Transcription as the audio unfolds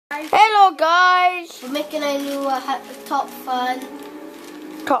Hello guys! We're making a new Top Fun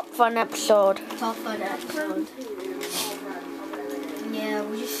episode. Top Fun episode. Yeah,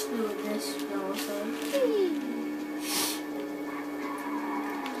 we're just doing this now, so.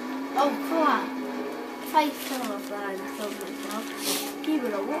 Oh crap! If I fell off that and killed myself, give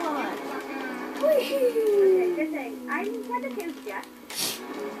it a one. I'm kind of cute, yeah.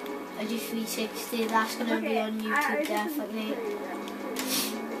 I just 360. That's gonna be on YouTube definitely.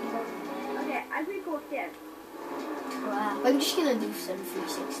 Okay, I will go there. Wow. I'm just gonna do some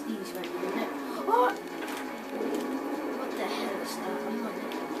 360s right now. What? What the hell is that? I'm on it.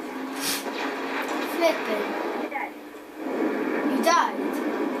 Flipping. You You died. died?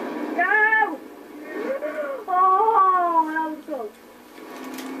 No! Oh, that was close.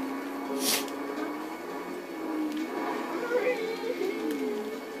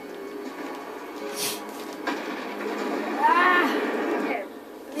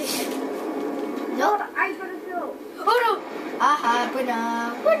 Winner!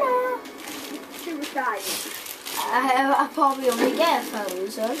 Suicide. I probably only get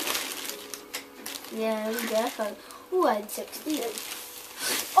 1,000. Yeah, I only get 1,000. Oh, I had 60.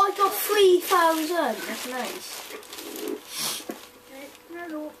 Oh, I got 3,000. That's nice.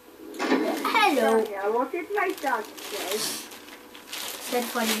 Hello. Hello. Yeah, what did my dad say? Said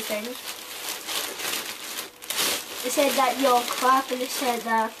funny things. They said that you're crap, and they said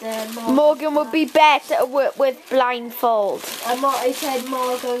that Morgan would be better with blindfold. I said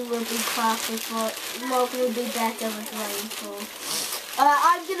Morgan would be crap Morgan would be better with blindfold.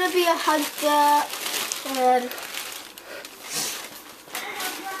 I'm gonna be a hunter.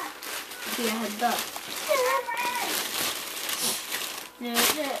 Be a hunter.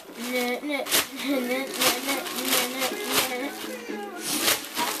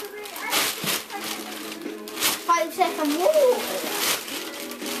 Second wall.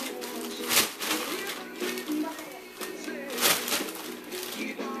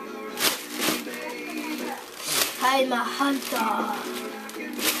 I'm a hunter.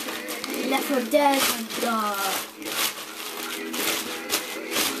 Left 4 Dead hunter.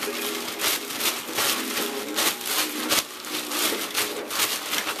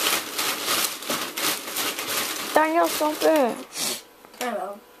 Daniel, stop it. Hello.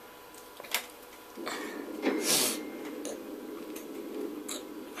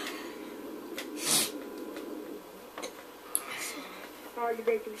 Oh, the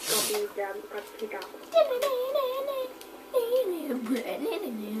baby got me got picked up.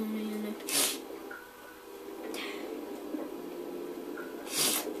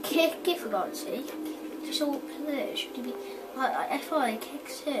 Kick it for God's sake. Just all play. Should you be? I thought I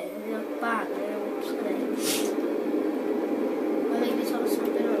kicked it. Look back. I don't play. Or maybe it's on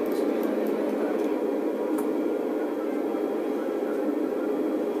something else.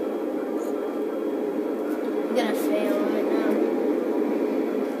 I'm gonna fail right now.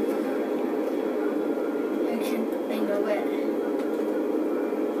 I know it.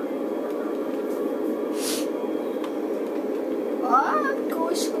 Oh, go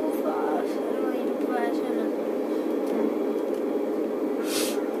so fast. I don't need to press anything.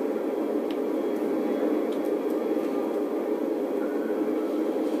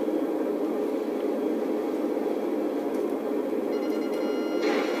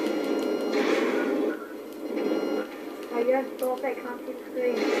 I just thought I can't see the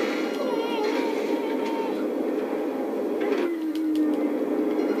screen.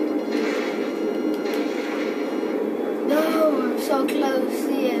 No, I'm so close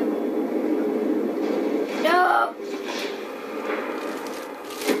to you. No!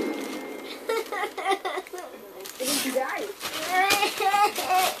 Didn't you die?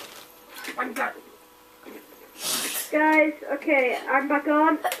 I'm done. Guys, okay, I'm back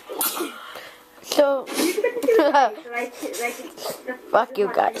on. So, You can do it. fuck you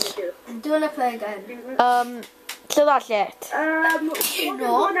guys. Do you want to play again? So that's it. What You is know?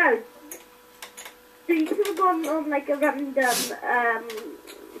 going on? So you could have gone on like a random,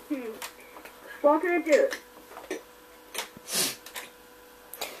 what can I do?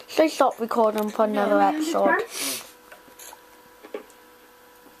 Should I stop recording for another episode?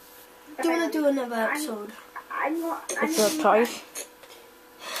 Do you want to do another episode? It's your choice.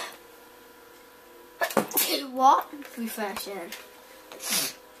 What? Refresh it.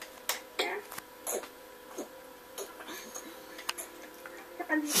 Yeah.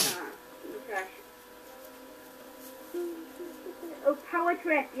 Oh, power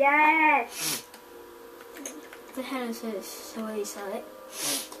trip, yes! What the hell is this? So where you sell it?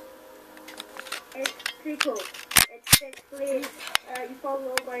 It's pretty cool. It's basically, you follow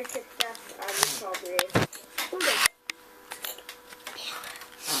all my 6 steps and you probably... Hold on.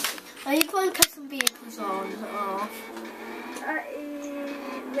 Are you putting custom vehicles on or off?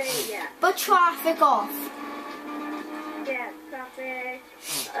 Yeah. But traffic off. Yeah, traffic.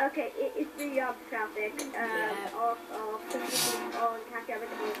 Okay, it's the traffic. Off, on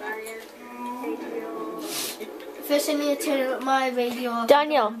Kakavik barriers. Radio. First I need to turn up my radio off.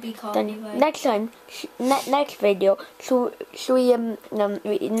 Daniel, Because next time, next video, should we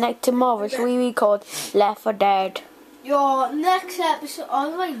tomorrow, should we record Left 4 Dead? Your next episode,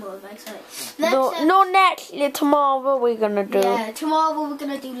 tomorrow We're gonna do Yeah, tomorrow we're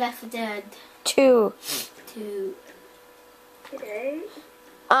gonna do Left 4 Dead 2. 2. Okay.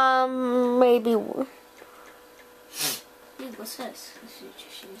 Maybe. What's this?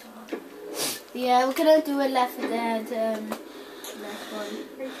 Yeah, we're gonna do a Left 4 Dead next one.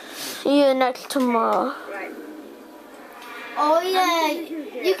 Yeah, next tomorrow. Right. Oh yeah,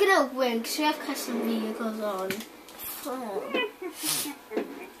 you can help win because we have custom vehicles on. Oh.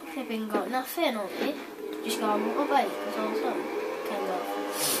 Flipping got nothing on it. Just got a motorbike, it's awesome. Kind of.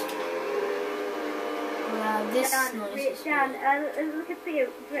 This noise is Dan, look at the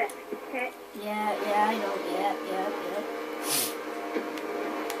drift, okay? Yeah, I know, yeah.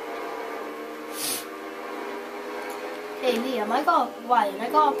 Hey Liam, I got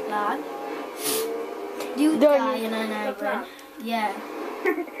a plan. You die and then I win. Yeah.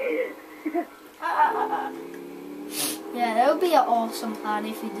 Yeah, that would be an awesome plan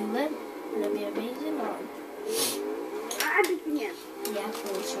if you do it. That'd be amazing. I'm just in here. Yeah,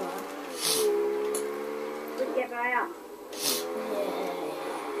 for sure. Let's get right up.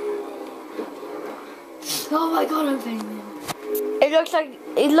 Oh my god, I'm filming.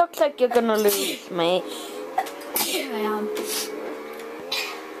 It looks like you're gonna lose, mate. I am.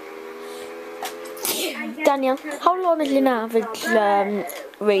 Daniel, how long is your average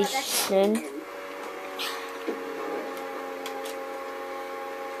racing?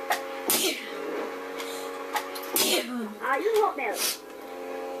 Are you hot milk?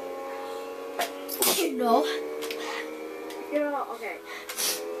 No. You're okay.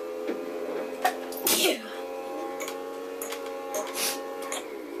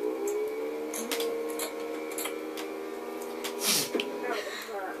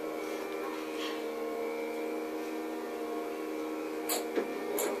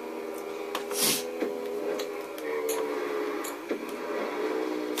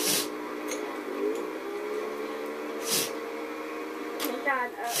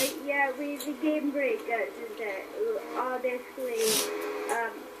 Yeah, the game breakers are basically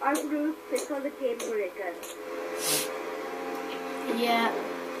our group is called the game breakers. Yeah.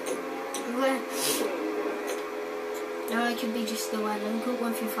 No, it could be just the one. Group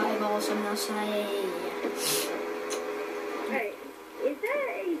 1 through 5 awesome. I'll say. Right. Is there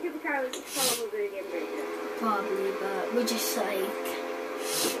a YouTube channel called the game breakers? Probably, but we're just like.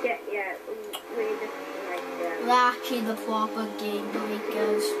 Yeah, we're just like. We're actually the proper game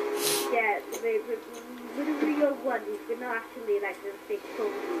breakers. Yeah, we're the real ones. We're not actually like the fake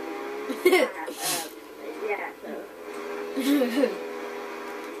phones. Yeah, so.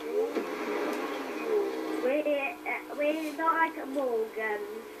 We're not like Morgan.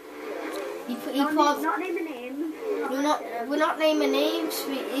 Not naming names. We're not naming names.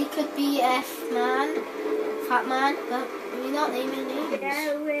 It could be F-Man, Fat Man, but we're not naming names.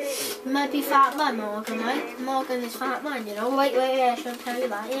 Yeah, it might be Fat Man, Morgan, right? Morgan is Fat Man, you know. Wait, I should tell you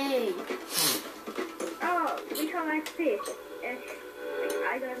that. Yay. Oh, we call like fish.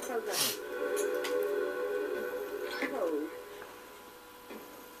 I don't know that. Oh.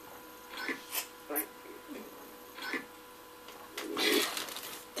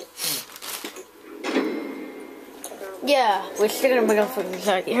 Yeah, we're still gonna make a fucking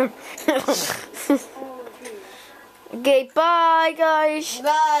shot here. Okay, bye guys.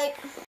 Bye.